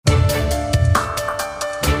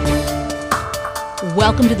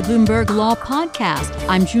Welcome to the Bloomberg Law Podcast.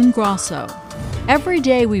 I'm June Grosso. Every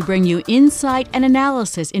day we bring you insight and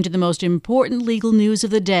analysis into the most important legal news of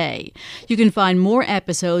the day. You can find more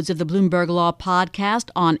episodes of the Bloomberg Law Podcast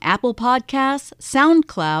on Apple Podcasts,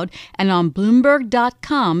 SoundCloud, and on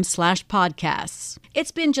Bloomberg.com/podcasts.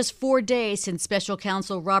 It's been just 4 days since Special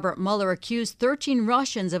Counsel Robert Mueller accused 13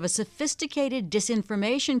 Russians of a sophisticated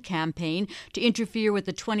disinformation campaign to interfere with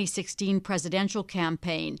the 2016 presidential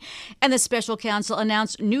campaign. And the Special Counsel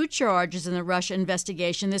announced new charges in the Russia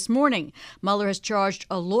investigation this morning. Mueller has charged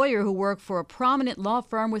a lawyer who worked for a prominent law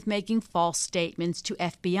firm with making false statements to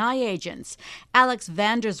FBI agents. Alex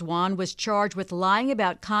van der Zwaan was charged with lying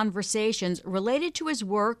about conversations related to his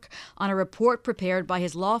work on a report prepared by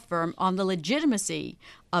his law firm on the legitimacy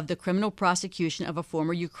of the criminal prosecution of a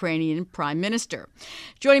former Ukrainian prime minister.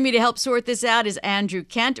 Joining me to help sort this out is Andrew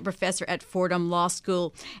Kent, a professor at Fordham Law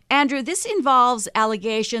School. Andrew, this involves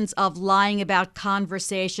allegations of lying about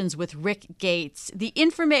conversations with Rick Gates. The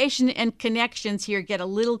information and connections here get a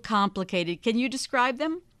little complicated. Can you describe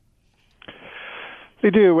them? They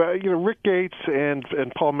do. Rick Gates and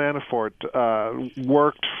Paul Manafort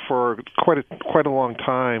worked for quite a long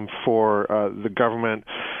time for the government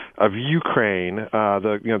of Ukraine,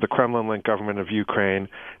 the Kremlin-linked government of Ukraine,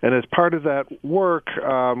 and as part of that work,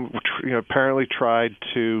 apparently tried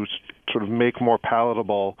to sort of make more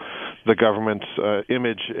palatable the government's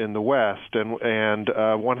image in the West, and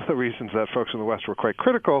one of the reasons that folks in the West were quite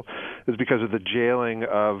critical is because of the jailing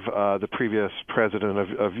of the previous president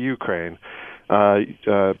of Ukraine. I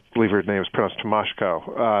believe her name is pronounced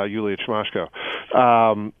Timoshko, Yulia Timoshko.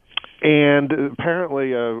 And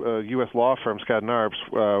apparently a U.S. law firm, Ex-Skadden,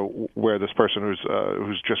 where this person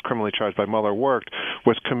who's just criminally charged by Mueller worked,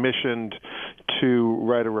 was commissioned to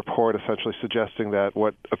write a report essentially suggesting that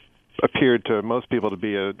what appeared to most people to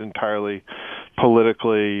be an entirely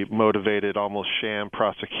politically motivated, almost sham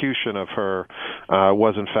prosecution of her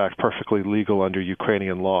was in fact perfectly legal under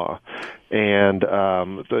Ukrainian law. And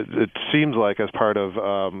it seems like as part of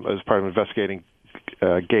investigating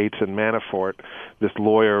Gates and Manafort, this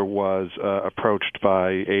lawyer was approached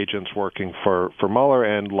by agents working for Mueller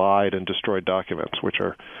and lied and destroyed documents, which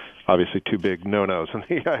are obviously two big no-nos in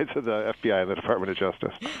the eyes of the FBI and the Department of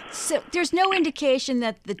Justice. So there's no indication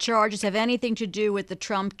that the charges have anything to do with the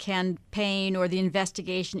Trump campaign or the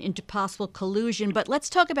investigation into possible collusion. But let's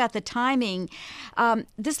talk about the timing.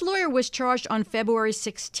 This lawyer was charged on February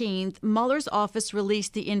 16th. Mueller's office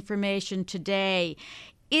released the information today.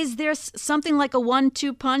 Is there something like a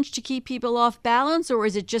 1-2 punch to keep people off balance, or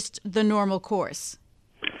is it just the normal course?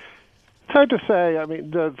 It's hard to say. I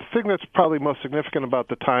mean, the thing that's probably most significant about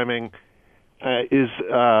the timing is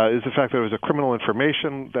the fact that it was a criminal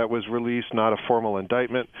information that was released, not a formal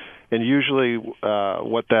indictment. And usually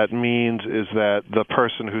what that means is that the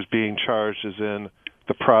person who's being charged is in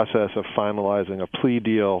the process of finalizing a plea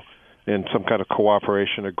deal and some kind of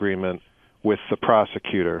cooperation agreement with the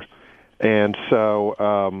prosecutor. And so,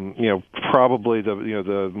 probably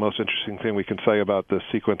the most interesting thing we can say about this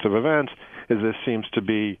sequence of events is this seems to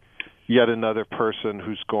be yet another person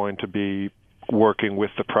who's going to be working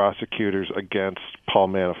with the prosecutors against Paul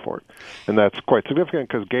Manafort. And that's quite significant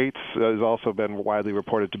because Gates has also been widely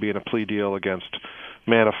reported to be in a plea deal against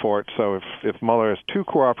Manafort. So if Mueller has two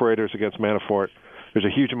cooperators against Manafort, there's a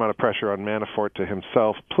huge amount of pressure on Manafort to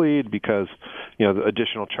himself plead because, the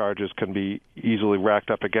additional charges can be easily racked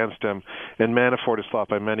up against him. And Manafort is thought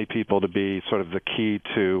by many people to be sort of the key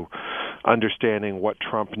to understanding what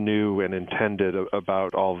Trump knew and intended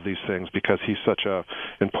about all of these things because he's such a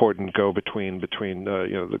important go-between between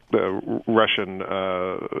the Russian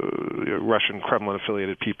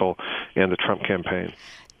Kremlin-affiliated people and the Trump campaign.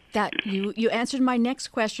 That you answered my next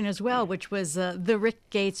question as well, which was the Rick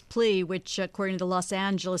Gates plea, which, according to the Los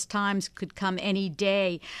Angeles Times, could come any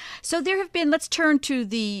day. So there have been. Let's turn to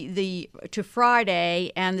to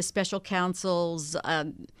Friday and the special counsel's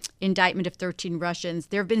indictment of 13 Russians.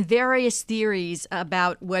 There have been various theories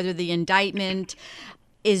about whether the indictment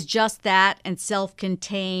is just that and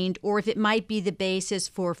self-contained, or if it might be the basis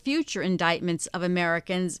for future indictments of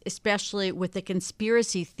Americans, especially with the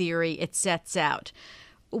conspiracy theory it sets out.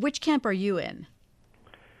 Which camp are you in?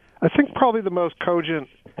 I think probably the most cogent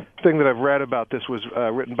thing that I've read about this was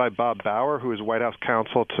written by Bob Bauer, who is White House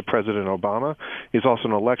counsel to President Obama. He's also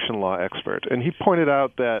an election law expert. And he pointed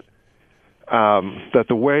out that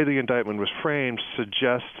the way the indictment was framed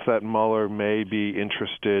suggests that Mueller may be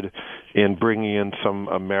interested in bringing in some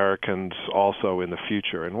Americans also in the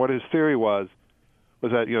future. And what his theory was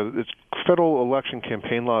that its federal election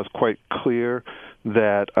campaign law is quite clear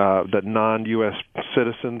that non-U.S.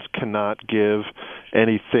 citizens cannot give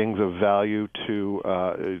any things of value to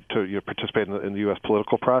participate in the U.S.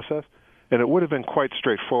 political process. And it would have been quite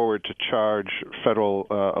straightforward to charge federal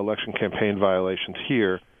election campaign violations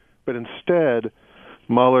here, but instead,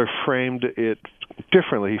 Mueller framed it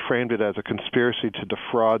differently. He framed it as a conspiracy to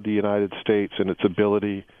defraud the United States in its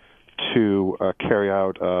ability to carry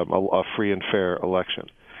out a free and fair election.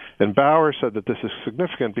 And Bauer said that this is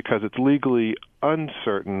significant because it's legally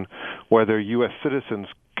uncertain whether U.S. citizens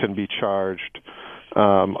can be charged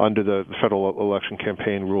under the federal election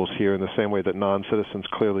campaign rules here in the same way that non-citizens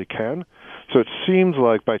clearly can. So it seems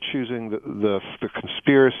like by choosing the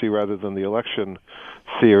conspiracy rather than the election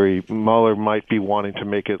theory, Mueller might be wanting to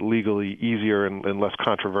make it legally easier and less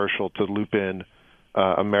controversial to loop in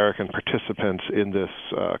American participants in this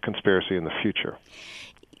conspiracy in the future.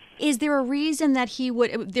 Is there a reason that he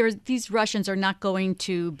would? These Russians are not going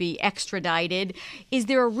to be extradited. Is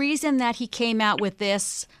there a reason that he came out with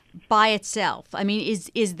this by itself? I mean,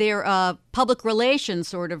 is there a public relations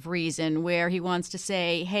sort of reason where he wants to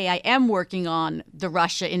say, hey, I am working on the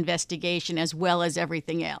Russia investigation as well as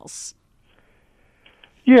everything else?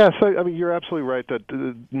 Yes, I mean, you're absolutely right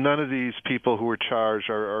that none of these people who were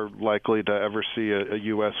charged are likely to ever see a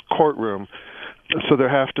U.S. courtroom. So there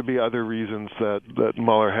have to be other reasons that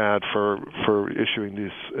Mueller had for issuing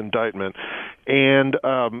this indictment. And,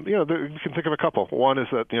 you can think of a couple. One is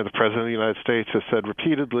that, the President of the United States has said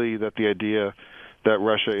repeatedly that the idea that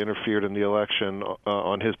Russia interfered in the election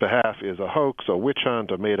on his behalf is a hoax, a witch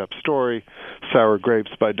hunt, a made-up story, sour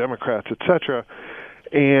grapes by Democrats, etc.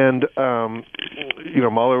 And,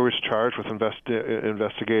 Mueller was charged with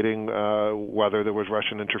investigating whether there was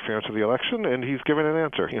Russian interference in the election, and he's given an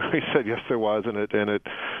answer. He said, yes, there was, and it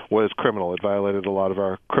was criminal. It violated a lot of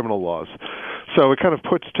our criminal laws. So it kind of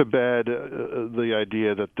puts to bed the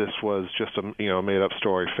idea that this was just a made-up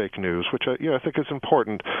story, fake news, which I think is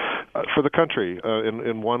important for the country.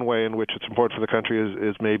 In one way in which it's important for the country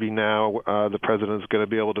is maybe now the president is going to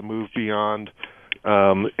be able to move beyond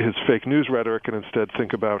his fake news rhetoric and instead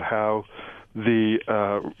think about how the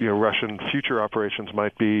Russian future operations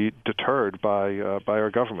might be deterred by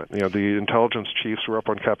our government. The intelligence chiefs were up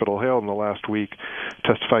on Capitol Hill in the last week,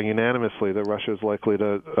 testifying unanimously that Russia is likely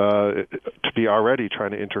to be already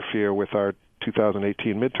trying to interfere with our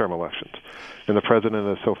 2018 midterm elections, and the president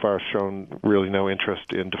has so far shown really no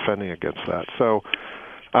interest in defending against that. So.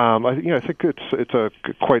 I think it's a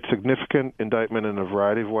quite significant indictment in a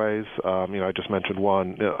variety of ways. I just mentioned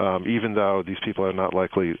one. Even though these people are not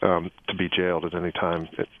likely to be jailed at any time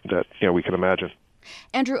that we can imagine.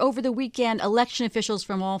 Andrew, over the weekend, election officials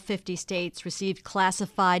from all 50 states received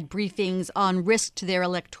classified briefings on risk to their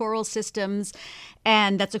electoral systems,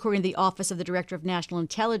 and that's according to the Office of the Director of National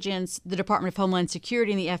Intelligence. The Department of Homeland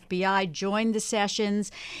Security and the FBI joined the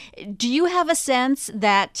sessions. Do you have a sense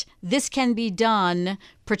that this can be done,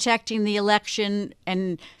 protecting the election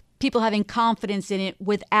and people having confidence in it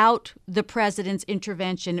without the president's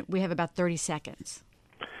intervention? We have about 30 seconds.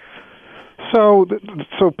 So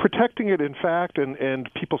protecting it, in fact, and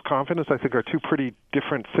people's confidence, I think, are two pretty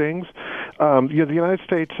different things. The United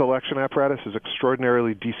States election apparatus is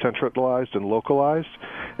extraordinarily decentralized and localized,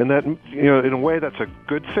 and that, in a way, that's a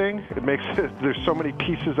good thing. It makes there's so many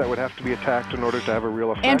pieces that would have to be attacked in order to have a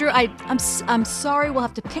real effect. Andrew, I'm sorry, we'll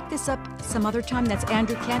have to pick this up some other time. That's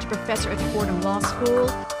Andrew Kent, professor at Fordham Law School.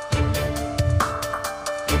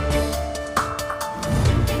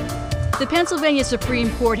 The Pennsylvania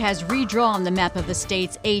Supreme Court has redrawn the map of the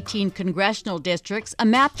state's 18 congressional districts, a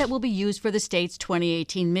map that will be used for the state's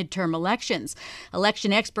 2018 midterm elections.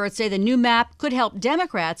 Election experts say the new map could help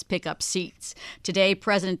Democrats pick up seats. Today,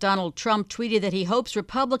 President Donald Trump tweeted that he hopes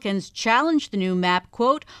Republicans challenge the new map,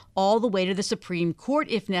 quote, all the way to the Supreme Court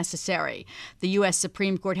if necessary. The U.S.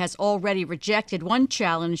 Supreme Court has already rejected one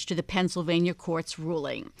challenge to the Pennsylvania court's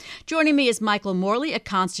ruling. Joining me is Michael Morley, a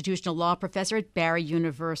constitutional law professor at Barry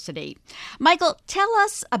University. Michael, tell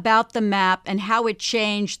us about the map and how it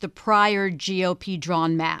changed the prior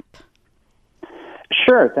GOP-drawn map.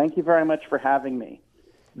 Sure. Thank you very much for having me.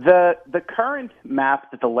 The current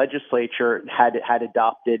map that the legislature had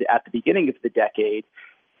adopted at the beginning of the decade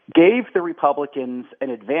gave the Republicans an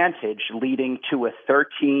advantage, leading to a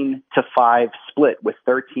 13-5 split, with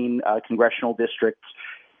 13 congressional districts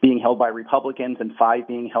being held by Republicans and 5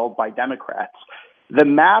 being held by Democrats. The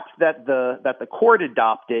map that the court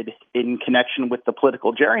adopted in connection with the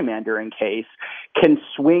political gerrymandering case can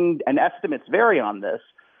swing, and estimates vary on this,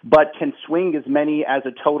 but can swing as many as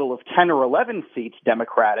a total of 10 or 11 seats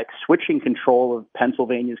Democratic, switching control of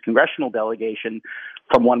Pennsylvania's congressional delegation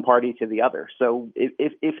from one party to the other. So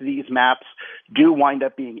if these maps do wind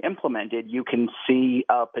up being implemented, you can see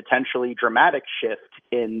a potentially dramatic shift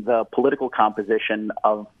in the political composition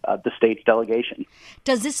of the state's delegation.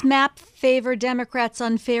 Does this map favor Democrats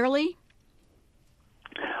unfairly?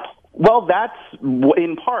 Well, that's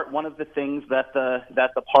in part one of the things that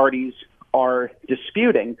the parties are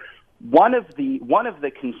disputing. One of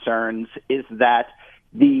the concerns is that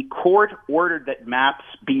the court ordered that maps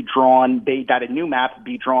be drawn, that a new map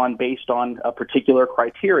be drawn based on a particular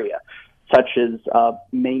criteria, such as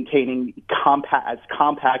maintaining as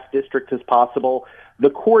compact districts as possible. The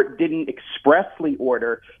court didn't expressly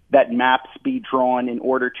order that maps be drawn in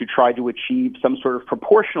order to try to achieve some sort of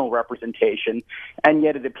proportional representation, and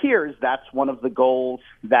yet it appears that's one of the goals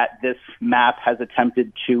that this map has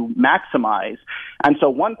attempted to maximize. And so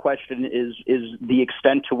one question is the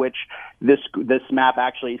extent to which this map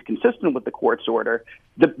actually is consistent with the court's order.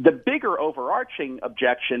 The bigger overarching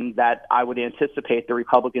objection that I would anticipate the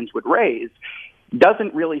Republicans would raise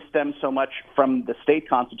doesn't really stem so much from the state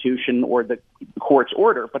constitution or the court's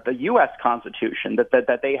order, but the U.S. Constitution,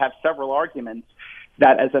 that they have several arguments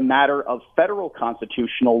that as a matter of federal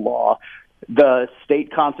constitutional law, the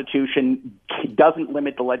state constitution doesn't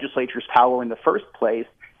limit the legislature's power in the first place,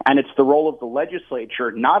 and it's the role of the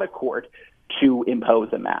legislature, not a court, to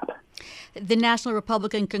impose a map. The National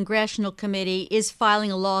Republican Congressional Committee is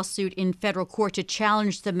filing a lawsuit in federal court to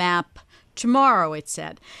challenge the map tomorrow, it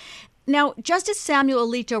said. Now, Justice Samuel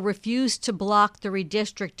Alito refused to block the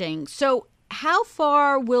redistricting. So how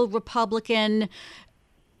far will Republican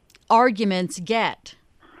arguments get?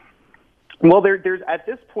 Well, there's at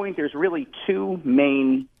this point, there's really two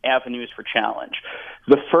main avenues for challenge.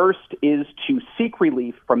 The first is to seek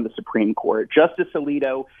relief from the Supreme Court. Justice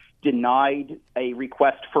Alito denied a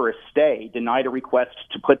request for a stay, denied a request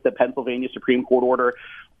to put the Pennsylvania Supreme Court order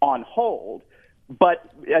on hold.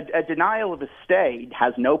 But a denial of a stay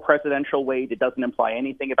has no presidential weight. It doesn't imply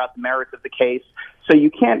anything about the merits of the case. So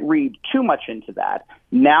you can't read too much into that.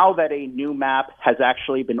 Now that a new map has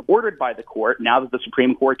actually been ordered by the court, now that the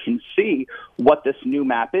Supreme Court can see what this new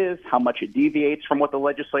map is, how much it deviates from what the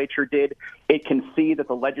legislature did, it can see that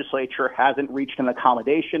the legislature hasn't reached an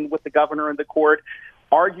accommodation with the governor and the court.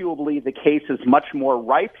 Arguably, the case is much more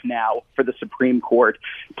ripe now for the Supreme Court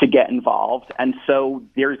to get involved. And so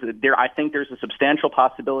I think there's a substantial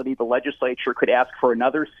possibility the legislature could ask for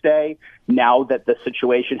another stay now that the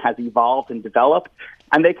situation has evolved and developed.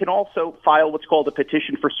 And they can also file what's called a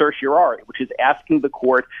petition for certiorari, which is asking the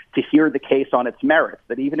court to hear the case on its merits,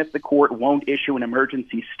 that even if the court won't issue an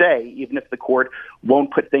emergency stay, even if the court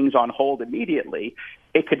won't put things on hold immediately,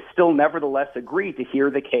 it could still nevertheless agree to hear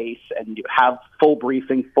the case and have full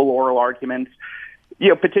briefing, full oral arguments.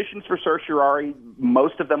 Petitions for certiorari,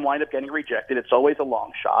 most of them wind up getting rejected. It's always a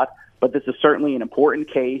long shot, but this is certainly an important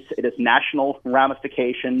case. It has national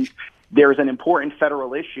ramifications. There's an important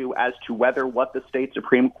federal issue as to whether what the state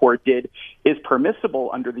Supreme Court did is permissible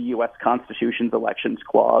under the U.S. Constitution's Elections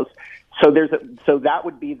Clause. So that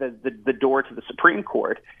would be the door to the Supreme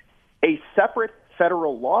Court. A separate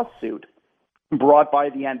federal lawsuit brought by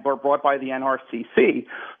the NRCC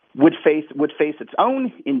would face its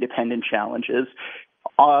own independent challenges.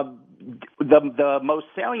 The most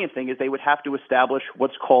salient thing is they would have to establish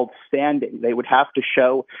what's called standing. They would have to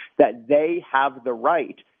show that they have the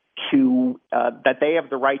right to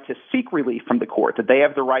seek relief from the court, that they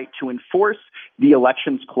have the right to enforce the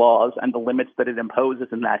Elections Clause and the limits that it imposes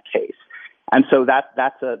in that case. And so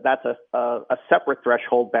that's a separate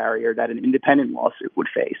threshold barrier that an independent lawsuit would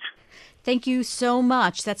face. Thank you so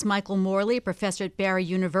much. That's Michael Morley, professor at Barry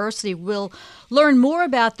University. We'll learn more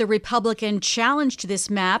about the Republican challenge to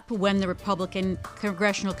this map when the Republican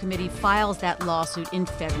Congressional Committee files that lawsuit in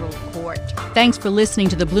federal court. Thanks for listening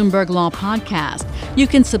to the Bloomberg Law Podcast. You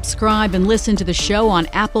can subscribe and listen to the show on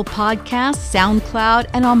Apple Podcasts, SoundCloud,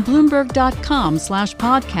 and on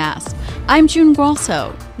Bloomberg.com/podcast. I'm June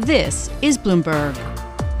Grosso. This is Bloomberg.